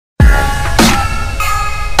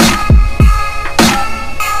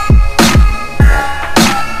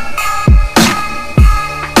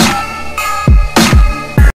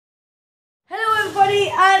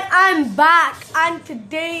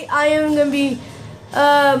today I am going to be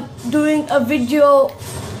doing a video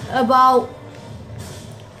about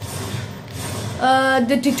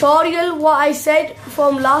the tutorial what I said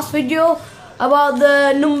from last video about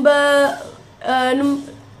the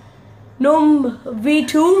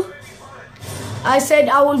MW2. I said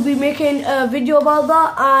I will be making a video about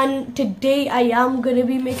that, and today I am going to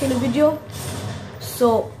be making a video.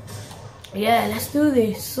 So yeah, let's do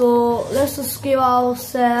this. So let's just give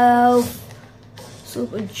ourselves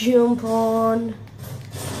super jump on.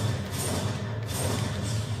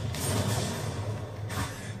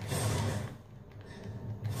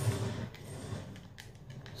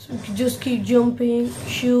 So we can just keep jumping.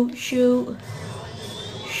 Shoot, shoot,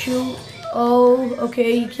 shoot. Oh,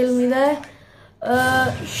 okay, you killed me there.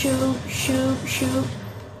 Shoot, shoot, shoot.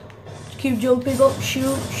 Keep jumping up.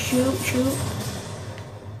 Shoot, shoot, shoot.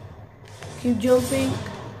 Keep jumping.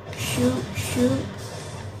 Shoot, shoot.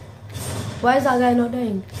 Why is that guy not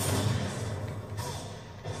dying?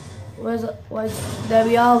 Where's that? There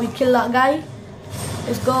we are. We killed that guy.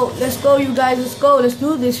 Let's go. Let's go, you guys. Let's go. Let's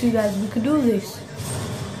do this, you guys. We can do this.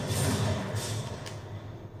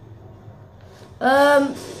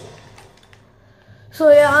 So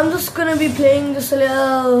yeah, I'm just gonna be playing just a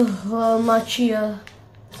little match here.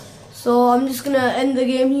 So I'm just gonna end the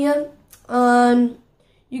game here, and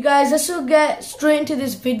you guys, let's just get straight into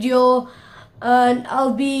this video, and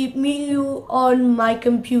I'll be meeting you on my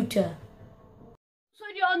computer. So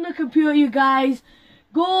when you're on the computer, you guys,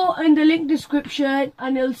 go in the link description,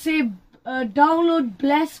 and it'll say download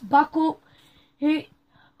Bless backup, hit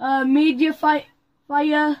media fire,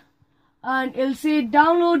 and it'll say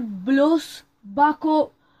download Bless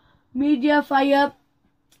backup media fire.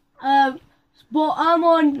 But I'm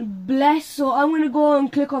on Bless, so I'm gonna go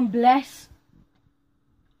and click on Bless.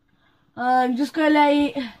 I'm just gonna let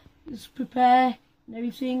it just prepare and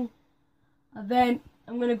everything, and then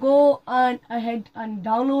I'm gonna go and ahead and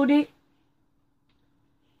download it.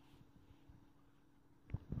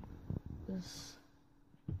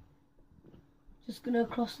 Just gonna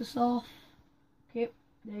cross this off. Okay,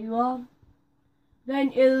 there you are.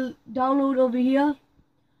 Then it'll download over here,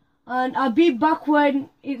 and I'll be back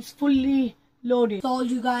when it's fully loaded.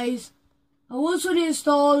 Installed, you guys. And once when it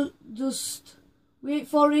installed, just wait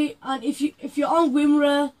for it. And if you're on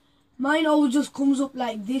WinRAR, mine always just comes up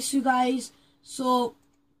like this, you guys. So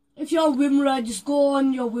if you're on WinRAR, just go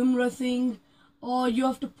on your WinRAR thing, or you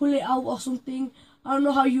have to pull it out or something. I don't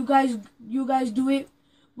know how you guys do it,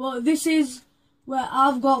 but this is where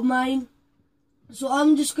I've got mine. So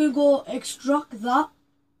I'm just gonna go extract that.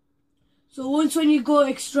 So once when you go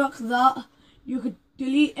extract that, you could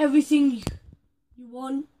delete everything you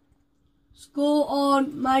want. Just go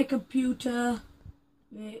on my computer.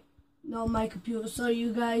 Wait, not my computer, sorry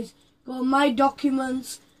you guys. Go on my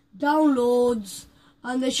documents, downloads,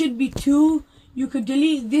 and there should be two. You could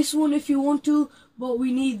delete this one if you want to, but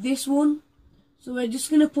we need this one. So we're just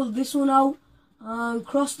gonna pull this one out and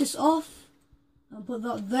cross this off and put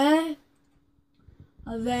that there.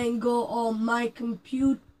 And then go on my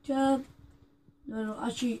computer. No,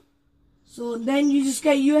 actually. So then you just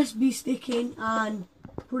get USB stick in and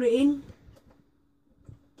put it in.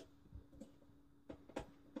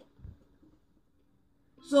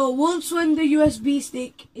 So once when the USB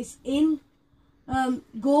stick is in,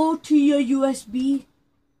 go to your USB,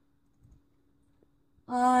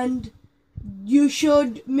 and you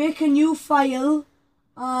should make a new file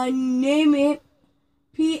and name it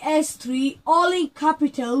PS3 all in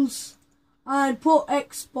capitals, and put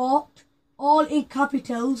export all in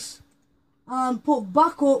capitals, and put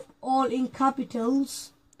backup all in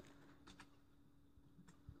capitals.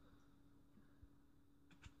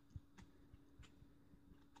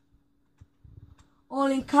 All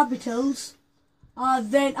in capitals.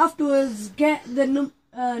 Then afterwards get the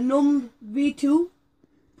numb2,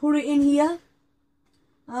 put it in here,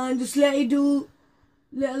 and just let it do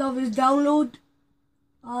little of its download.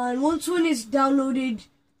 And once when it's downloaded,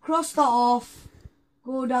 cross that off,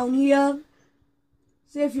 go down here,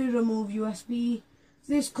 safely remove USB.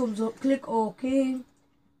 This comes up, click OK,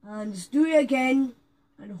 and just do it again,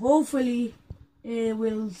 and hopefully it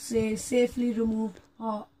will say safely remove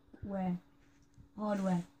hardware.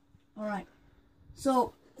 Alright,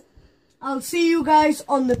 so I'll see you guys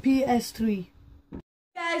on the PS3.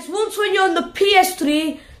 Guys, once when you're on the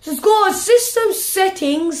PS3, just go on system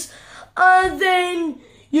settings, and then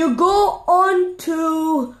you go on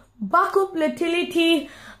to backup utility,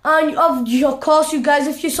 and of course you guys,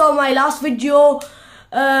 if you saw my last video,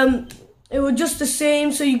 it was just the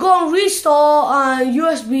same. So you go on restore and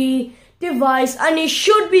USB device, and it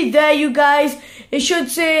should be there, you guys. It should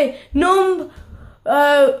say numb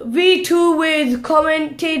V2 with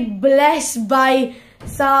commented blessed by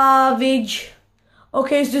Savage.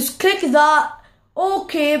 Okay, so just click that.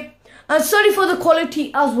 Okay, and sorry for the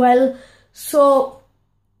quality as well. So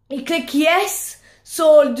you click yes.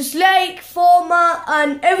 So just like format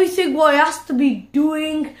and everything what it has to be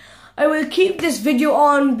doing. I will keep this video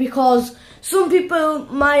on because some people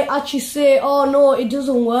might actually say, oh no, it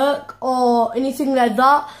doesn't work or anything like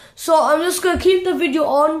that. So I'm just going to keep the video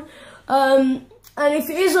on. And if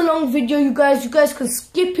it is a long video, you guys can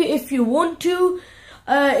skip it if you want to.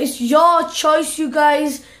 It's your choice, you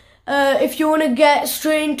guys. If you want to get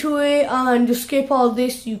straight into it and just skip all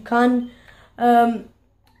this, you can.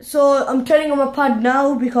 So I'm turning on my pad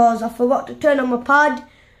now because I forgot to turn on my pad.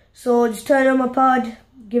 So just turn on my pad,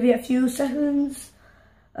 give it a few seconds.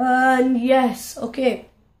 And yes, okay.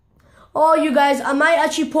 Oh, you guys, I might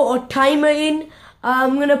actually put a timer in.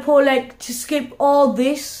 I'm gonna put like to skip all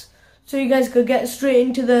this so you guys could get straight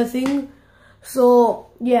into the thing. So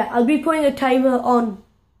yeah, I'll be putting a timer on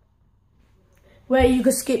where you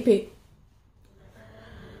can skip it.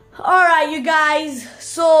 Alright, you guys,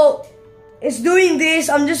 so it's doing this.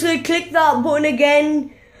 I'm just gonna click that button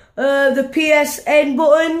again, the PSN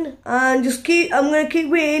button, and I'm gonna keep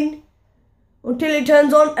waiting until it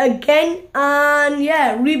turns on again. And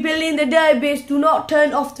yeah, rebuilding the database. Do not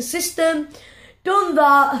turn off the system. Done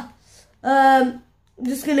that.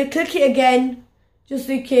 Just gonna click it again just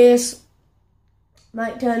in case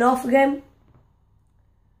might turn off again.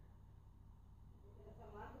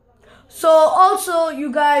 So also,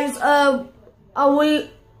 you guys, I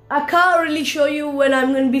can't really show you when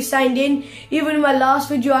I'm going to be signed in. Even in my last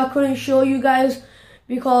video, I couldn't show you guys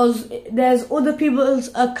because there's other people's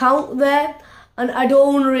account there. And I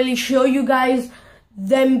don't want to really show you guys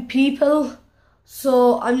them people.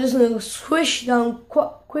 So I'm just going to swish down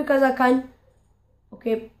quick as I can.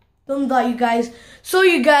 Okay, done that, you guys. So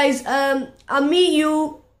you guys, I'll meet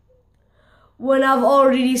you when I've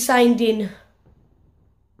already signed in.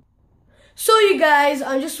 So you guys,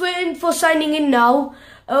 I'm just waiting for signing in now.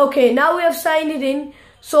 Okay, now we have signed it in.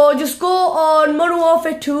 So just go on Modern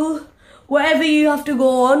Warfare 2, wherever you have to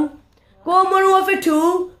go on. Go on Modern Warfare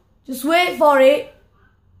 2, just wait for it.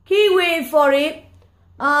 Keep waiting for it.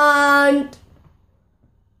 And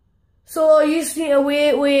so you just need to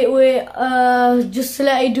wait, just to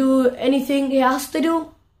let it do anything it has to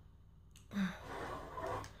do.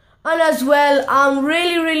 And as well, I'm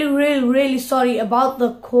really sorry about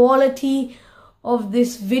the quality of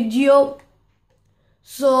this video.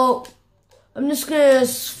 So I'm just gonna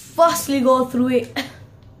fastly go through it.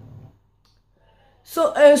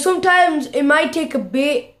 So sometimes it might take a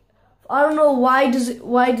bit. I don't know why does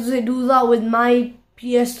it do that with my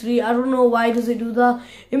PS3. I don't know why does it do that.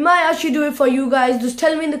 It might actually do it for you guys. Just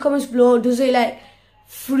tell me in the comments below. Does it like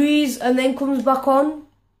freeze and then comes back on?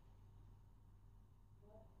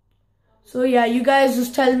 So yeah, you guys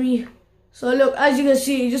just tell me. So look, as you can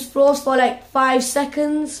see, it just froze for like 5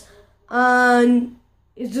 seconds. And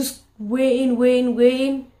it's just waiting.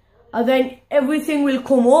 And then everything will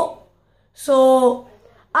come up. So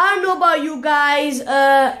I don't know about you guys.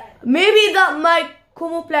 Maybe that might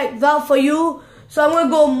come up like that for you. So I'm going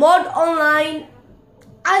to go mod online.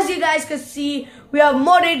 As you guys can see, we have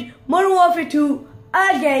modded Modern Warfare 2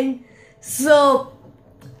 again. So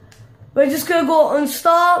we're just going to go on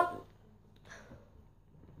start.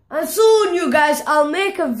 And soon, you guys, I'll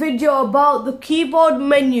make a video about the keyboard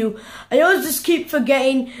menu. I always just keep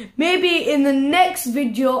forgetting. Maybe in the next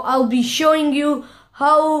video, I'll be showing you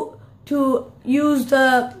how to use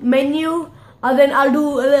the menu. And then I'll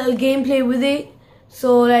do a little gameplay with it.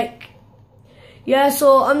 So, like, yeah,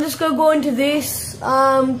 so I'm just going to go into this.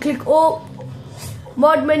 Click up.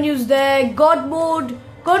 Mod menu's there. God mode.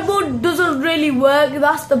 God mode doesn't really work.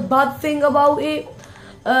 That's the bad thing about it.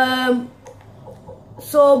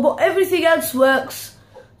 But everything else works.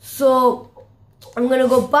 So I'm gonna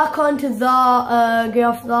go back onto that, get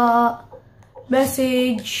off that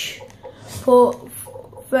message, put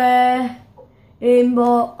fair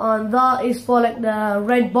aimbot, and that is for like the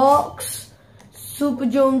red box. Super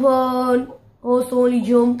jump on, also only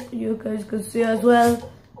jump, you guys can see as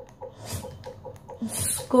well.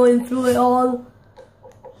 Just going through it all.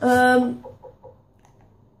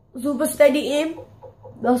 Super steady aim,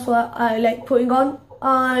 that's what I like putting on.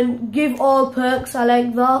 And give all perks, I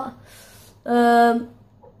like that.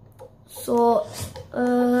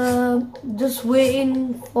 Just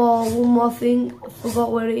waiting for one more thing, I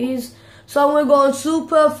forgot where it is. So I'm going to go on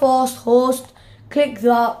super fast host, click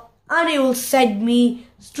that, and it will send me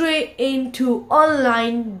straight into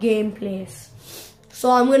online gameplays. So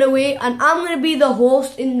I'm gonna wait, and I'm gonna be the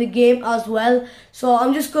host in the game as well. So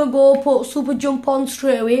I'm just gonna go put super jump on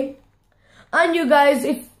straight away. And you guys,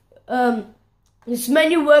 if this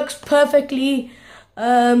menu works perfectly,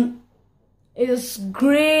 it's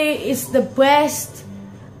great, it's the best.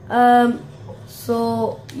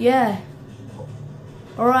 So yeah,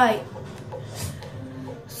 alright,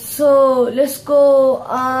 so let's go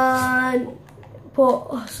and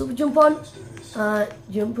put super jump on and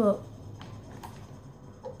jump up.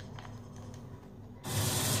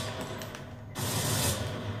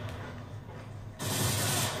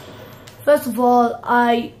 First of all,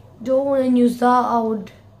 I don't want to use that. I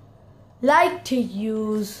would like to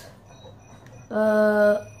use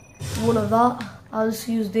one of that. I'll just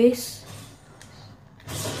use this.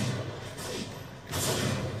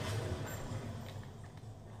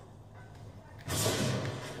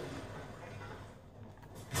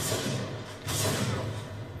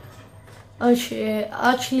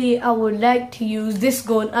 Actually, I would like to use this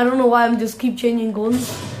gun. I don't know why I'm just keep changing guns.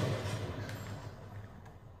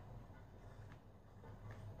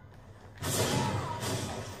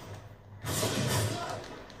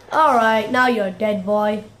 Alright, now you're dead,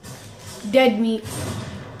 boy. Dead meat.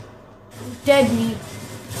 Dead meat.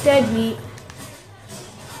 Dead meat.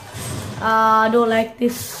 I don't like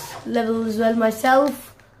this level as well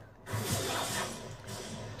myself.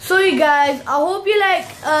 So you guys, I hope you like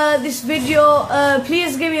this video.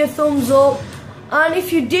 Please give me a thumbs up. And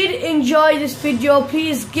if you did enjoy this video,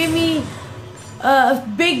 please give me a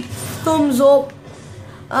big thumbs up.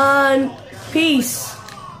 And peace.